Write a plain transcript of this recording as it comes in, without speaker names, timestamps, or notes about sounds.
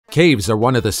Caves are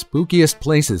one of the spookiest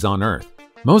places on Earth.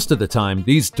 Most of the time,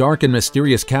 these dark and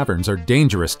mysterious caverns are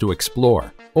dangerous to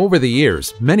explore. Over the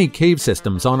years, many cave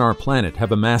systems on our planet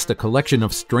have amassed a collection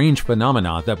of strange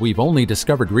phenomena that we've only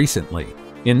discovered recently.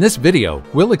 In this video,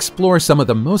 we'll explore some of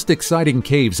the most exciting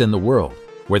caves in the world,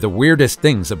 where the weirdest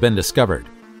things have been discovered.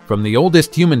 From the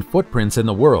oldest human footprints in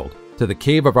the world to the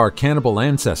cave of our cannibal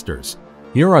ancestors,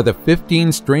 here are the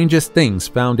 15 strangest things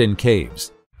found in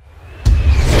caves.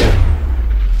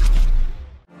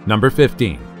 Number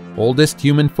 15. Oldest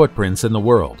human footprints in the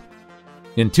world.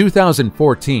 In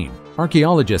 2014,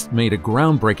 archaeologists made a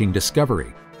groundbreaking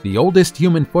discovery: the oldest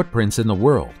human footprints in the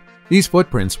world. These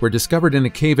footprints were discovered in a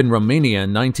cave in Romania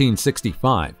in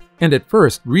 1965, and at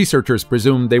first researchers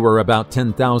presumed they were about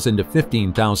 10,000 to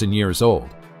 15,000 years old.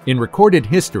 In recorded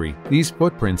history, these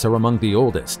footprints are among the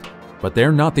oldest, but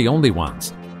they're not the only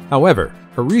ones. However,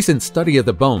 a recent study of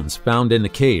the bones found in the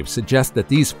cave suggests that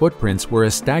these footprints were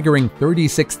a staggering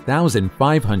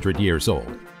 36,500 years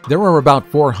old. There are about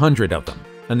 400 of them,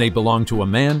 and they belong to a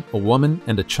man, a woman,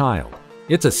 and a child.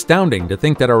 It's astounding to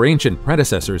think that our ancient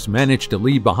predecessors managed to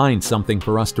leave behind something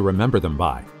for us to remember them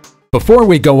by. Before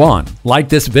we go on, like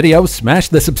this video, smash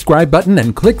the subscribe button,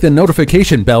 and click the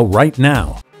notification bell right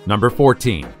now. Number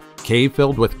 14. Cave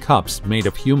filled with cups made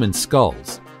of human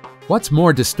skulls. What's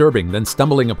more disturbing than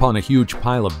stumbling upon a huge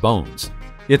pile of bones?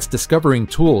 It's discovering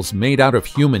tools made out of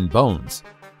human bones.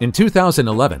 In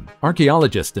 2011,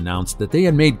 archaeologists announced that they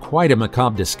had made quite a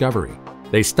macabre discovery.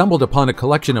 They stumbled upon a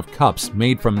collection of cups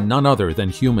made from none other than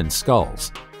human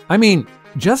skulls. I mean,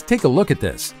 just take a look at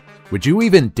this. Would you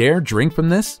even dare drink from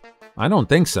this? I don't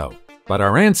think so. But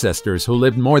our ancestors, who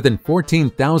lived more than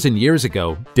 14,000 years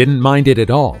ago, didn't mind it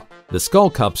at all. The skull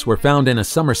cups were found in a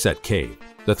Somerset cave.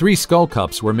 The 3 skull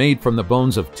cups were made from the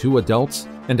bones of 2 adults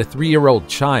and a 3-year-old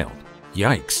child.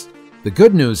 Yikes! The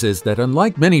good news is that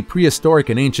unlike many prehistoric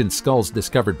and ancient skulls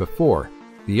discovered before,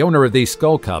 the owner of these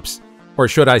skull cups, or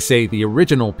should I say the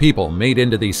original people made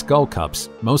into these skull cups,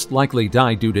 most likely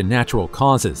died due to natural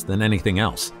causes than anything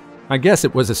else. I guess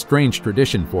it was a strange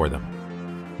tradition for them.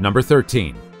 Number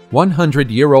 13.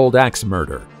 100-year-old axe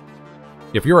murder.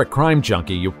 If you're a crime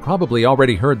junkie, you've probably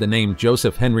already heard the name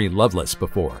Joseph Henry Loveless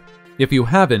before. If you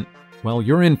haven't, well,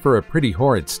 you're in for a pretty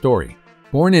horrid story.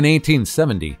 Born in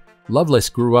 1870, Loveless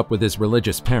grew up with his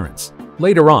religious parents.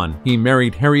 Later on, he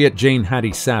married Harriet Jane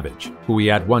Hattie Savage, who he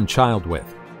had 1 child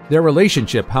with. Their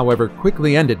relationship, however,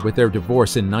 quickly ended with their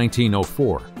divorce in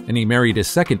 1904, and he married his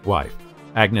second wife,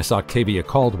 Agnes Octavia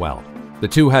Caldwell. The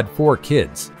two had 4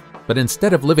 kids, but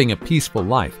instead of living a peaceful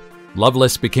life,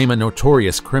 Loveless became a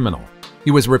notorious criminal. He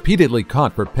was repeatedly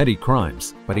caught for petty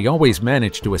crimes, but he always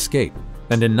managed to escape.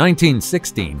 And in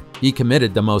 1916, he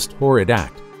committed the most horrid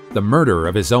act, the murder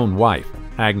of his own wife,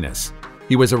 Agnes.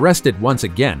 He was arrested once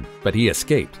again, but he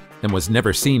escaped and was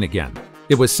never seen again.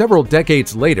 It was several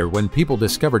decades later when people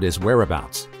discovered his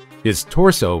whereabouts. His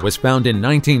torso was found in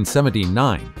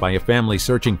 1979 by a family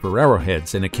searching for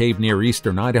arrowheads in a cave near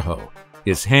eastern Idaho.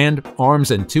 His hand,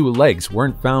 arms, and 2 legs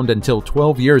weren't found until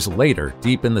 12 years later,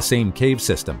 deep in the same cave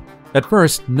system. At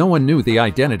first, no one knew the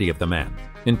identity of the man.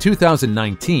 In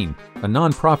 2019, a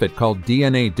non-profit called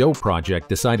DNA Doe Project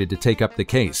decided to take up the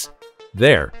case.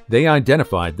 There, they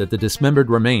identified that the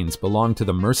dismembered remains belonged to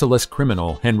the merciless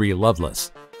criminal Henry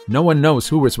Loveless. No one knows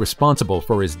who was responsible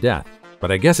for his death,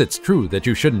 but I guess it's true that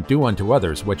you shouldn't do unto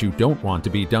others what you don't want to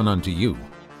be done unto you.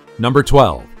 Number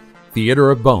 12.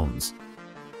 Theater of Bones.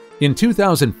 In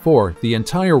 2004, the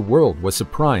entire world was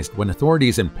surprised when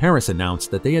authorities in Paris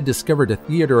announced that they had discovered a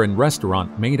theater and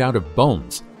restaurant made out of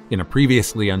bones in a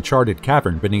previously uncharted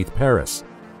cavern beneath Paris.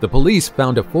 The police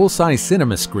found a full-size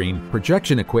cinema screen,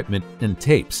 projection equipment, and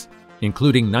tapes,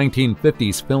 including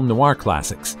 1950s film noir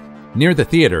classics. Near the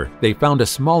theater, they found a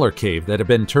smaller cave that had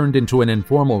been turned into an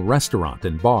informal restaurant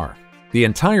and bar. The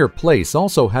entire place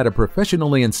also had a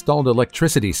professionally installed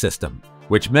electricity system,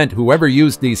 which meant whoever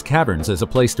used these caverns as a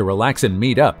place to relax and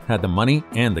meet up had the money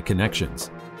and the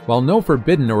connections. While no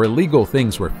forbidden or illegal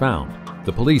things were found,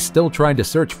 the police still tried to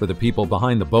search for the people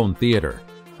behind the Bone Theater.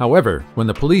 However, when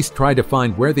the police tried to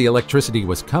find where the electricity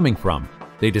was coming from,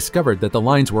 they discovered that the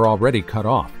lines were already cut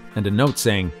off and a note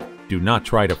saying, "Do not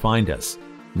try to find us."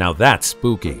 Now that's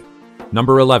spooky.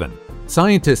 Number 11.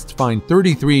 Scientists find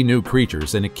 33 new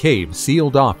creatures in a cave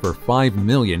sealed off for 5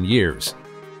 million years.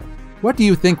 What do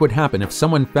you think would happen if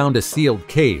someone found a sealed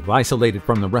cave isolated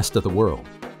from the rest of the world?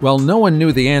 Well, no one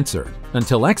knew the answer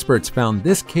until experts found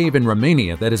this cave in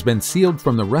Romania that has been sealed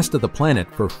from the rest of the planet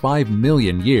for 5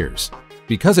 million years.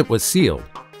 Because it was sealed,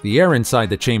 the air inside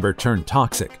the chamber turned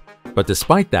toxic. But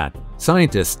despite that,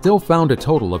 scientists still found a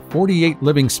total of 48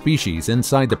 living species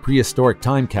inside the prehistoric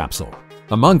time capsule.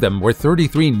 Among them were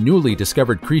 33 newly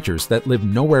discovered creatures that lived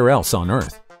nowhere else on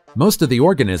Earth. Most of the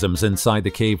organisms inside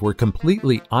the cave were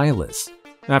completely eyeless.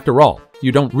 After all,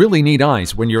 you don't really need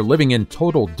eyes when you're living in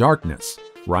total darkness,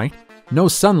 right? No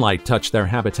sunlight touched their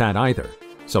habitat either,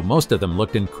 so most of them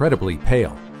looked incredibly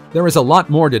pale. There is a lot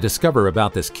more to discover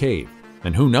about this cave,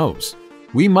 and who knows?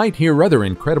 We might hear other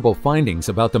incredible findings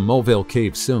about the Moville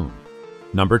Cave soon.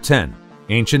 Number 10.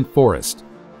 Ancient Forest.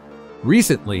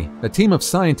 Recently, a team of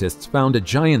scientists found a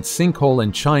giant sinkhole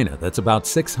in China that's about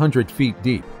 600 feet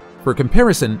deep. For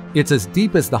comparison, it's as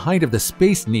deep as the height of the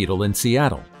Space Needle in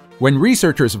Seattle. When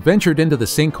researchers ventured into the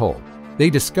sinkhole,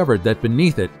 they discovered that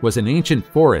beneath it was an ancient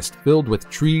forest filled with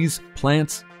trees,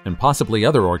 plants, and possibly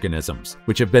other organisms,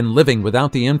 which have been living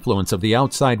without the influence of the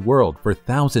outside world for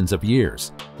thousands of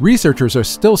years. Researchers are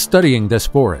still studying this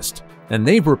forest, and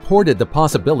they've reported the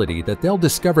possibility that they'll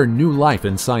discover new life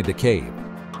inside the cave.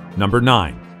 Number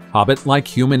 9. Hobbit-like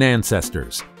human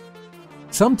ancestors.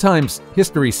 Sometimes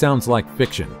history sounds like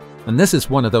fiction, and this is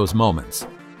one of those moments.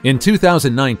 In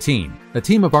 2019, a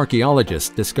team of archaeologists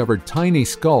discovered tiny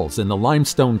skulls in the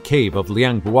limestone cave of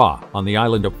Liang Bua on the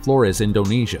island of Flores,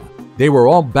 Indonesia. They were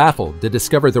all baffled to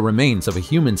discover the remains of a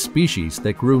human species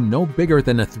that grew no bigger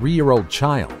than a 3-year-old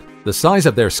child. The size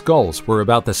of their skulls were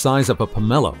about the size of a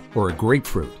pomelo or a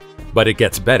grapefruit. But it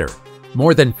gets better.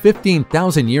 More than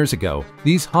 15,000 years ago,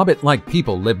 these hobbit-like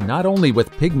people lived not only with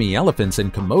pygmy elephants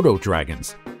and Komodo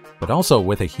dragons, but also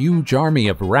with a huge army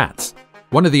of rats.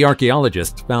 One of the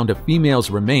archaeologists found a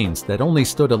female's remains that only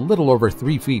stood a little over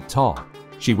 3 feet tall.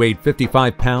 She weighed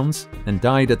 55 pounds and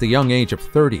died at the young age of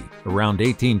 30, around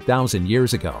 18,000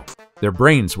 years ago. Their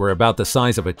brains were about the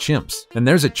size of a chimp's, and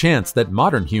there's a chance that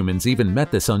modern humans even met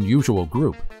this unusual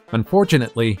group.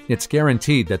 Unfortunately, it's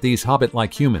guaranteed that these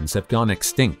hobbit-like humans have gone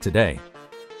extinct today.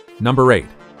 Number 8.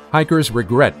 Hikers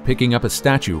regret picking up a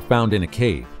statue found in a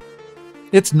cave.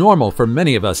 It's normal for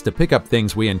many of us to pick up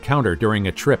things we encounter during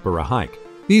a trip or a hike.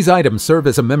 These items serve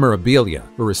as a memorabilia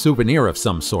or a souvenir of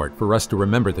some sort for us to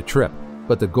remember the trip.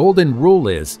 But the golden rule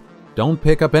is, don't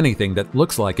pick up anything that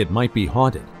looks like it might be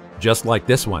haunted, just like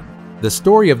this one. The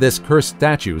story of this cursed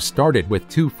statue started with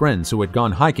 2 friends who had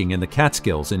gone hiking in the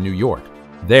Catskills in New York.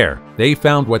 There, they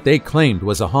found what they claimed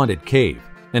was a haunted cave,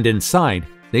 and inside,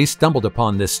 they stumbled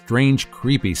upon this strange,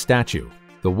 creepy statue.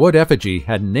 The wood effigy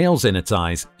had nails in its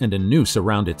eyes and a noose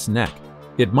around its neck.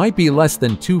 It might be less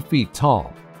than 2 feet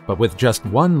tall, but with just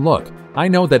one look, I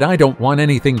know that I don't want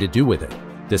anything to do with it.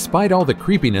 Despite all the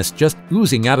creepiness just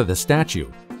oozing out of the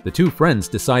statue, the 2 friends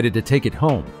decided to take it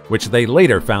home, which they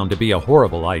later found to be a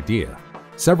horrible idea.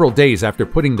 Several days after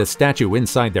putting the statue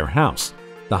inside their house,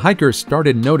 the hikers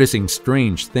started noticing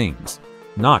strange things.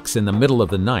 Knocks in the middle of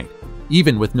the night,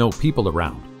 even with no people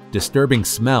around, disturbing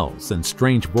smells and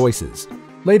strange voices.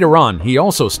 Later on, he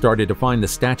also started to find the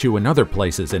statue in other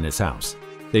places in his house.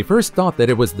 They first thought that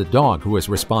it was the dog who was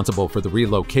responsible for the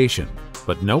relocation,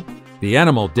 but nope, the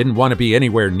animal didn't want to be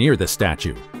anywhere near the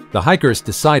statue. The hikers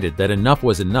decided that enough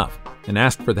was enough and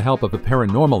asked for the help of a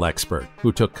paranormal expert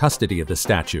who took custody of the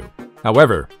statue.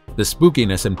 However, the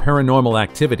spookiness and paranormal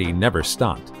activity never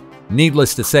stopped.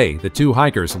 Needless to say, the 2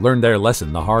 hikers learned their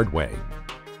lesson the hard way.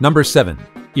 Number 7.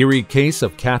 Eerie Case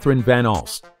of Catherine Van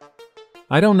Alst.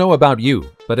 I don't know about you,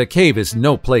 but a cave is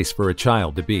no place for a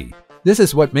child to be. This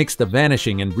is what makes the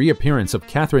vanishing and reappearance of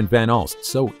Catherine Van Alst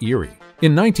so eerie.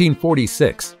 In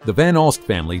 1946, the Van Alst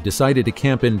family decided to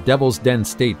camp in Devil's Den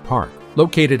State Park,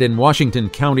 located in Washington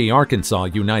County, Arkansas,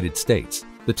 United States.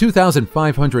 The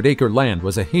 2,500-acre land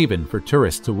was a haven for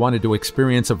tourists who wanted to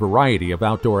experience a variety of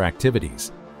outdoor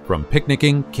activities, from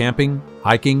picnicking, camping,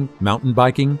 hiking, mountain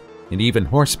biking, and even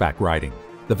horseback riding.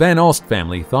 The Van Alst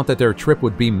family thought that their trip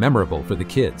would be memorable for the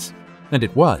kids, and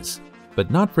it was,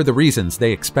 but not for the reasons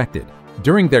they expected.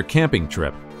 During their camping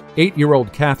trip,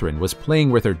 8-year-old Catherine was playing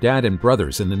with her dad and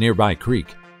brothers in the nearby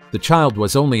creek. The child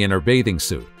was only in her bathing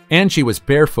suit, and she was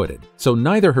barefooted, so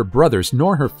neither her brothers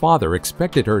nor her father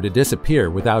expected her to disappear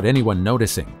without anyone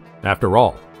noticing. After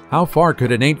all, how far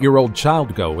could an 8-year-old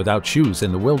child go without shoes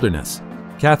in the wilderness?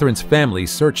 Catherine's family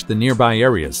searched the nearby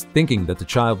areas, thinking that the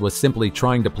child was simply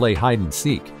trying to play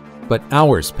hide-and-seek. But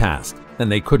hours passed,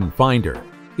 and they couldn't find her.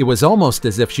 It was almost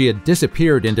as if she had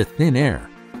disappeared into thin air.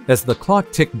 As the clock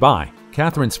ticked by,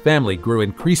 Catherine's family grew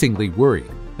increasingly worried,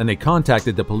 and they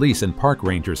contacted the police and park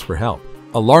rangers for help.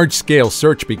 A large-scale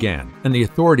search began, and the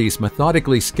authorities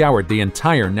methodically scoured the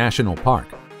entire national park.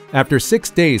 After 6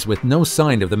 days with no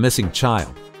sign of the missing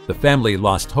child, the family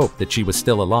lost hope that she was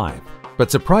still alive. But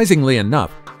surprisingly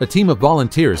enough, a team of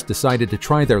volunteers decided to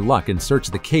try their luck and search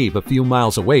the cave a few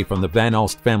miles away from the Van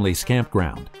Alst family's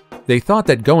campground. They thought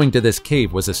that going to this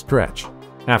cave was a stretch,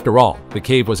 After all, the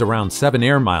cave was around 7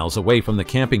 air miles away from the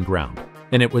camping ground,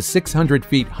 and it was 600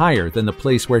 feet higher than the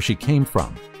place where she came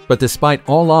from. But despite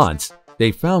all odds,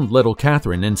 they found little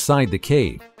Catherine inside the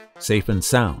cave, safe and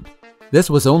sound. This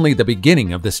was only the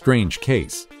beginning of the strange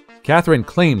case. Catherine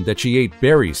claimed that she ate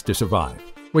berries to survive,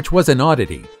 which was an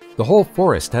oddity. The whole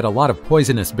forest had a lot of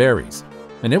poisonous berries,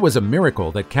 and it was a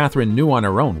miracle that Catherine knew on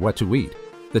her own what to eat.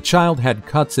 The child had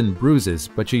cuts and bruises,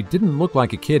 but she didn't look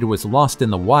like a kid who was lost in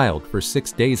the wild for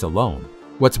 6 days alone.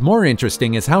 What's more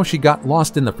interesting is how she got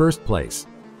lost in the first place.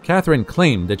 Catherine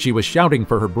claimed that she was shouting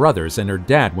for her brothers and her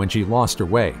dad when she lost her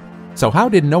way. So how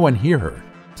did no one hear her?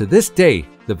 To this day,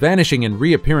 the vanishing and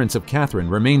reappearance of Catherine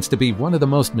remains to be one of the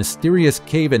most mysterious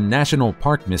cave and national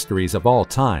park mysteries of all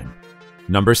time.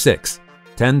 Number 6.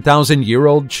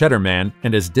 10,000-year-old Cheddar Man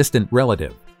and his distant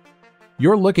relative.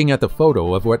 You're looking at the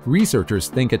photo of what researchers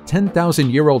think a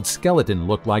 10,000-year-old skeleton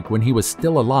looked like when he was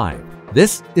still alive.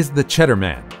 This is the Cheddar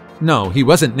Man. No, he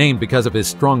wasn't named because of his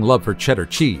strong love for cheddar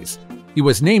cheese. He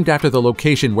was named after the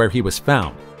location where he was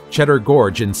found, Cheddar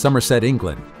Gorge in Somerset,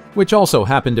 England, which also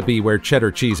happened to be where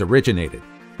cheddar cheese originated.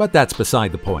 But that's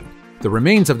beside the point. The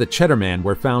remains of the Cheddar Man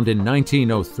were found in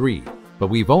 1903, but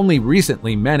we've only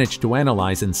recently managed to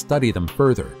analyze and study them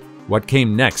further. What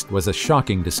came next was a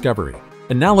shocking discovery.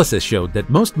 Analysis showed that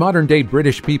most modern-day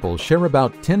British people share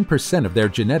about 10% of their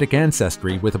genetic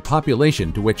ancestry with a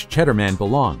population to which Cheddar Man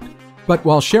belonged. But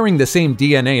while sharing the same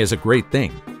DNA is a great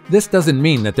thing, this doesn't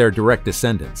mean that they're direct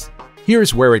descendants.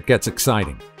 Here's where it gets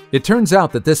exciting. It turns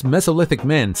out that this Mesolithic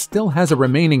man still has a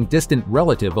remaining distant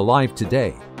relative alive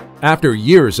today. After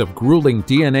years of grueling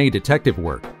DNA detective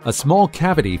work, a small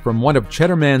cavity from one of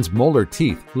Cheddar Man's molar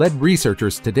teeth led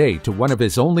researchers today to one of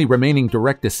his only remaining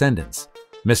direct descendants,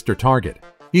 Mr. Target.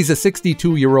 He's a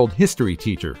 62-year-old history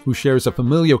teacher who shares a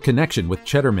familial connection with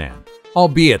Cheddar Man,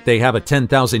 albeit they have a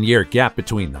 10,000-year gap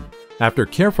between them. After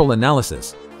careful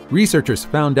analysis, researchers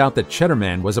found out that Cheddar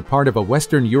Man was a part of a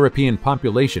Western European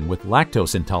population with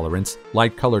lactose intolerance,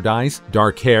 light-colored eyes,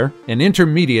 dark hair, and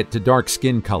intermediate to dark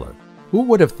skin color. Who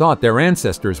would have thought their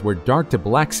ancestors were dark to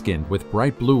black-skinned with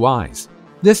bright blue eyes?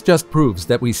 This just proves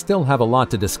that we still have a lot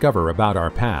to discover about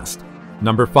our past.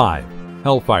 Number 5.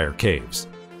 Hellfire Caves.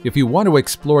 If you want to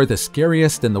explore the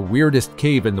scariest and the weirdest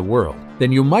cave in the world,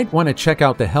 then you might want to check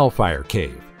out the Hellfire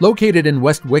Cave. Located in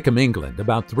West Wickham, England,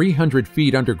 about 300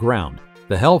 feet underground,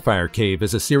 the Hellfire Cave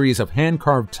is a series of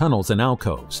hand-carved tunnels and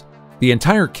alcoves. The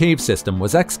entire cave system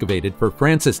was excavated for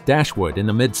Francis Dashwood in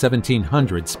the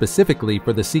mid-1700s specifically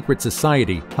for the secret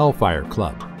society Hellfire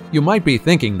Club. You might be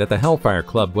thinking that the Hellfire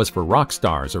Club was for rock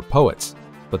stars or poets,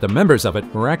 but the members of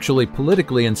it were actually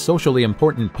politically and socially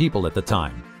important people at the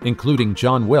time, including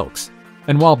John Wilkes.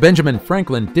 And while Benjamin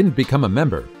Franklin didn't become a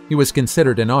member, he was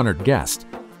considered an honored guest.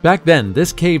 Back then,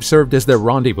 this cave served as their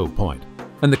rendezvous point,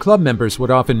 and the club members would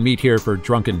often meet here for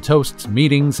drunken toasts,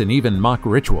 meetings, and even mock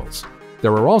rituals.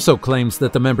 There are also claims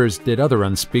that the members did other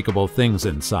unspeakable things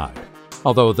inside,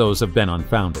 although those have been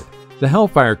unfounded. The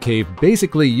Hellfire Cave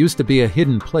basically used to be a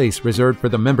hidden place reserved for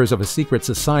the members of a secret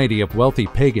society of wealthy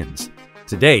pagans.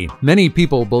 Today, many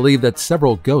people believe that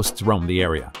several ghosts roam the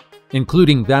area,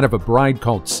 including that of a bride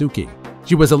called Suki.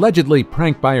 She was allegedly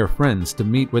pranked by her friends to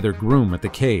meet with her groom at the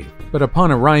cave, but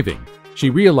upon arriving,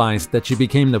 she realized that she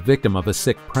became the victim of a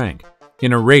sick prank.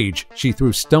 In a rage, she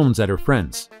threw stones at her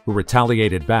friends, who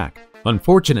retaliated back.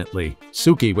 Unfortunately,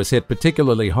 Suki was hit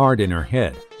particularly hard in her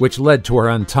head, which led to her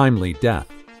untimely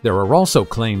death. There are also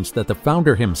claims that the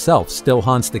founder himself still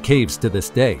haunts the caves to this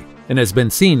day, and has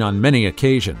been seen on many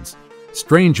occasions.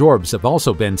 Strange orbs have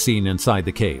also been seen inside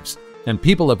the caves, and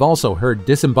people have also heard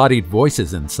disembodied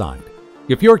voices inside.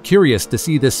 If you're curious to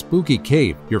see this spooky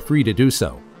cave, you're free to do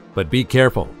so. But be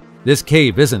careful, this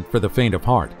cave isn't for the faint of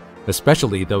heart,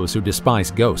 especially those who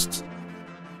despise ghosts.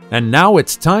 And now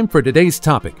it's time for today's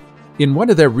topic. In one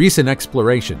of their recent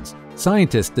explorations,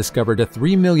 scientists discovered a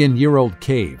 3-million-year-old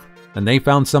cave, and they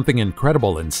found something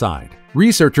incredible inside.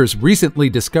 Researchers recently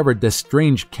discovered this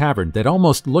strange cavern that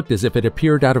almost looked as if it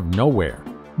appeared out of nowhere.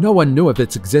 No one knew of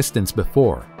its existence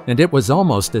before, and it was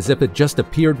almost as if it just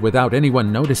appeared without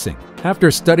anyone noticing.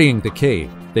 After studying the cave,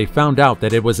 they found out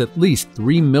that it was at least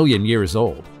 3 million years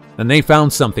old, and they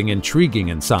found something intriguing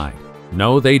inside.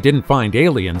 No, they didn't find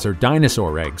aliens or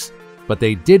dinosaur eggs, but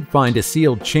they did find a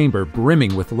sealed chamber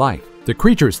brimming with life. The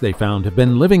creatures they found have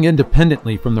been living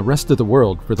independently from the rest of the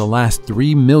world for the last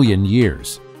 3 million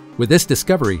years. With this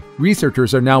discovery,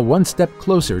 researchers are now one step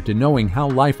closer to knowing how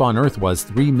life on Earth was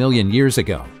 3 million years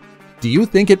ago. Do you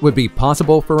think it would be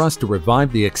possible for us to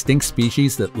revive the extinct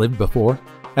species that lived before?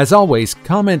 As always,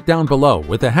 comment down below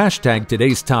with the hashtag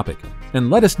today's topic, and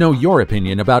let us know your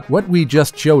opinion about what we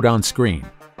just showed on screen.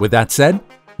 With that said,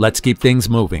 Let's keep things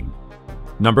moving.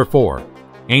 Number 4.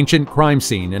 Ancient crime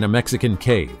scene in a Mexican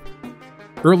cave.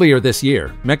 Earlier this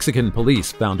year, Mexican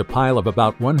police found a pile of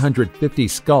about 150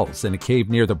 skulls in a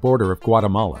cave near the border of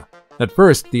Guatemala. At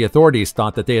first, the authorities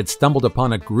thought that they had stumbled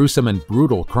upon a gruesome and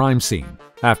brutal crime scene.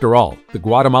 After all, the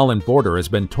Guatemalan border has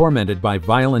been tormented by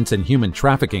violence and human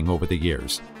trafficking over the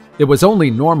years. It was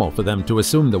only normal for them to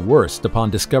assume the worst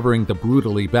upon discovering the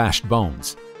brutally bashed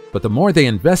bones. But the more they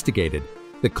investigated,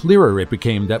 the clearer it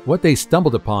became that what they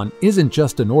stumbled upon isn't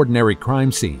just an ordinary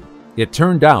crime scene. It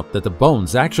turned out that the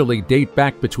bones actually date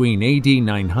back between AD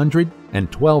 900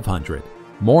 and 1200.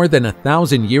 More than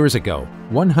 1,000 years ago,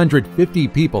 150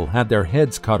 people had their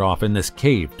heads cut off in this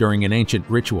cave during an ancient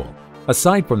ritual.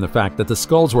 Aside from the fact that the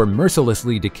skulls were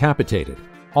mercilessly decapitated,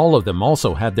 all of them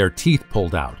also had their teeth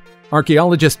pulled out.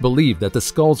 Archaeologists believe that the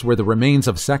skulls were the remains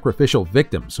of sacrificial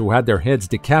victims who had their heads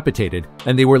decapitated,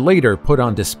 and they were later put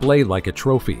on display like a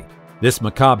trophy. This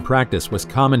macabre practice was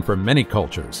common for many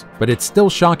cultures, but it's still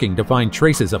shocking to find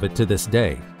traces of it to this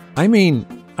day. I mean,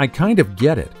 I kind of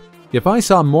get it. If I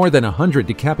saw more than 100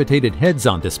 decapitated heads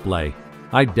on display,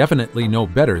 I'd definitely know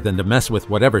better than to mess with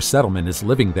whatever settlement is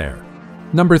living there.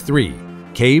 Number 3.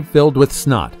 Cave filled with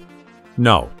snot.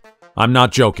 No, I'm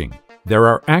not joking. There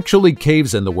are actually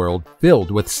caves in the world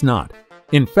filled with snot.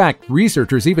 In fact,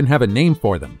 researchers even have a name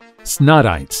for them: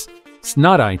 snotites.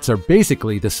 Snotites are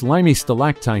basically the slimy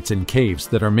stalactites in caves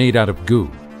that are made out of goo.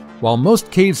 While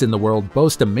most caves in the world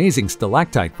boast amazing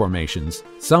stalactite formations,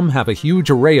 some have a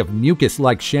huge array of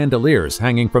mucus-like chandeliers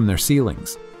hanging from their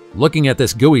ceilings. Looking at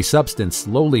this gooey substance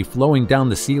slowly flowing down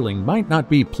the ceiling might not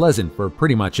be pleasant for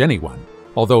pretty much anyone,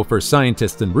 although for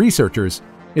scientists and researchers,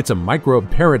 it's a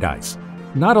microbe paradise.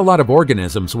 Not a lot of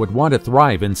organisms would want to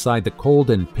thrive inside the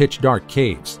cold and pitch-dark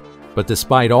caves, but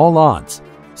despite all odds,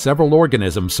 several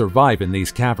organisms survive in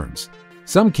these caverns.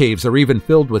 Some caves are even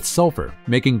filled with sulfur,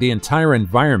 making the entire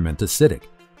environment acidic.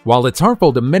 While it's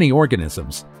harmful to many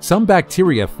organisms, some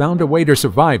bacteria found a way to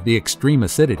survive the extreme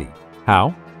acidity.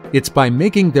 How? It's by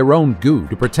making their own goo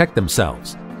to protect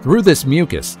themselves. Through this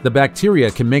mucus, the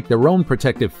bacteria can make their own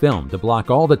protective film to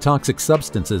block all the toxic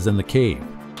substances in the cave.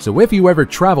 So if you ever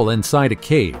travel inside a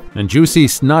cave and you see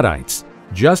snotites,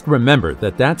 just remember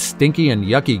that that stinky and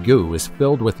yucky goo is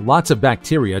filled with lots of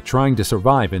bacteria trying to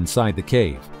survive inside the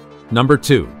cave. Number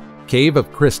 2. Cave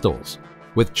of Crystals.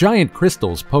 With giant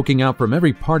crystals poking out from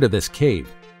every part of this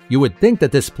cave, you would think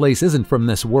that this place isn't from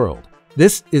this world.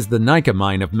 This is the Nika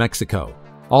mine of Mexico,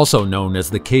 also known as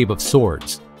the Cave of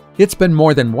Swords. It's been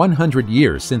more than 100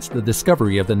 years since the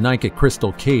discovery of the Nika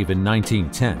Crystal Cave in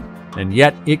 1910, and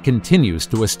yet it continues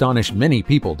to astonish many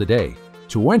people today.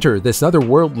 To enter this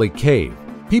otherworldly cave,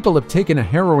 people have taken a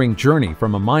harrowing journey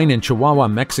from a mine in Chihuahua,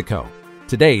 Mexico.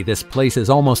 Today, this place is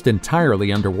almost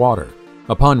entirely underwater.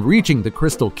 Upon reaching the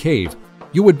crystal cave,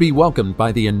 you would be welcomed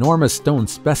by the enormous stone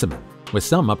specimen, with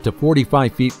some up to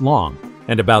 45 feet long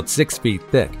and about 6 feet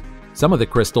thick. Some of the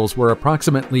crystals were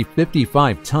approximately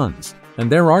 55 tons,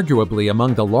 and they're arguably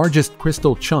among the largest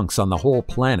crystal chunks on the whole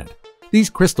planet. These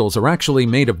crystals are actually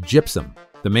made of gypsum,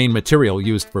 the main material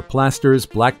used for plasters,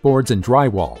 blackboards, and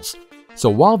drywalls. So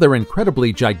while they're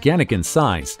incredibly gigantic in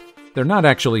size, they're not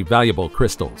actually valuable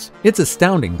crystals. It's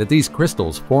astounding that these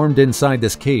crystals formed inside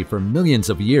this cave for millions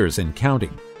of years and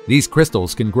counting. These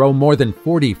crystals can grow more than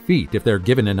 40 feet if they're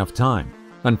given enough time.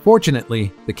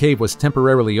 Unfortunately, the cave was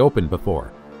temporarily open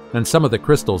before, and some of the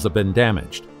crystals have been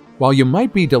damaged. While you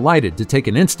might be delighted to take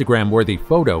an Instagram-worthy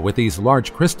photo with these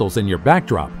large crystals in your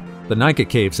backdrop, the Nika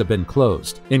caves have been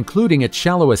closed, including its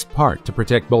shallowest part to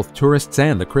protect both tourists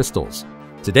and the crystals.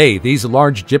 Today, these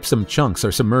large gypsum chunks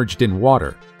are submerged in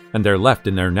water, and they're left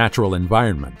in their natural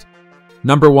environment.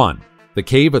 Number 1. The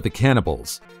Cave of the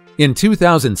Cannibals. In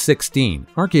 2016,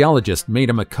 archaeologists made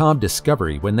a macabre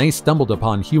discovery when they stumbled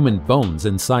upon human bones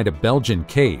inside a Belgian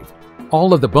cave.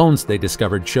 All of the bones they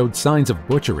discovered showed signs of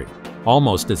butchery,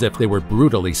 almost as if they were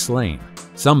brutally slain.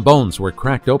 Some bones were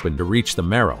cracked open to reach the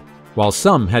marrow, while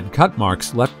some had cut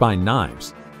marks left by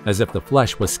knives, as if the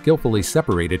flesh was skillfully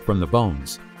separated from the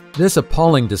bones. This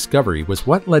appalling discovery was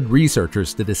what led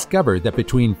researchers to discover that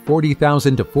between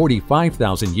 40,000 to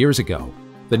 45,000 years ago,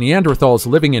 the Neanderthals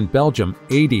living in Belgium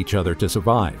ate each other to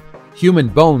survive. Human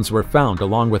bones were found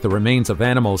along with the remains of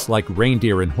animals like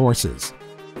reindeer and horses.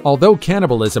 Although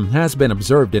cannibalism has been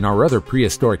observed in our other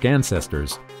prehistoric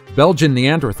ancestors, Belgian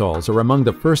Neanderthals are among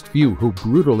the first few who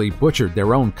brutally butchered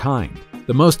their own kind.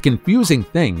 The most confusing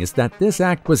thing is that this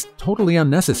act was totally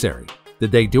unnecessary.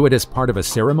 Did they do it as part of a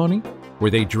ceremony? Were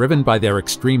they driven by their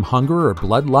extreme hunger or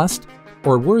bloodlust?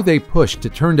 Or were they pushed to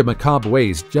turn to macabre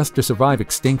ways just to survive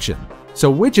extinction?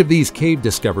 So which of these cave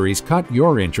discoveries caught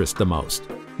your interest the most?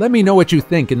 Let me know what you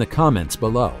think in the comments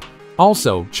below.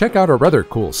 Also, check out our other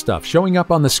cool stuff showing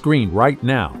up on the screen right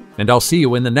now, and I'll see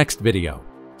you in the next video.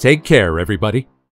 Take care, everybody.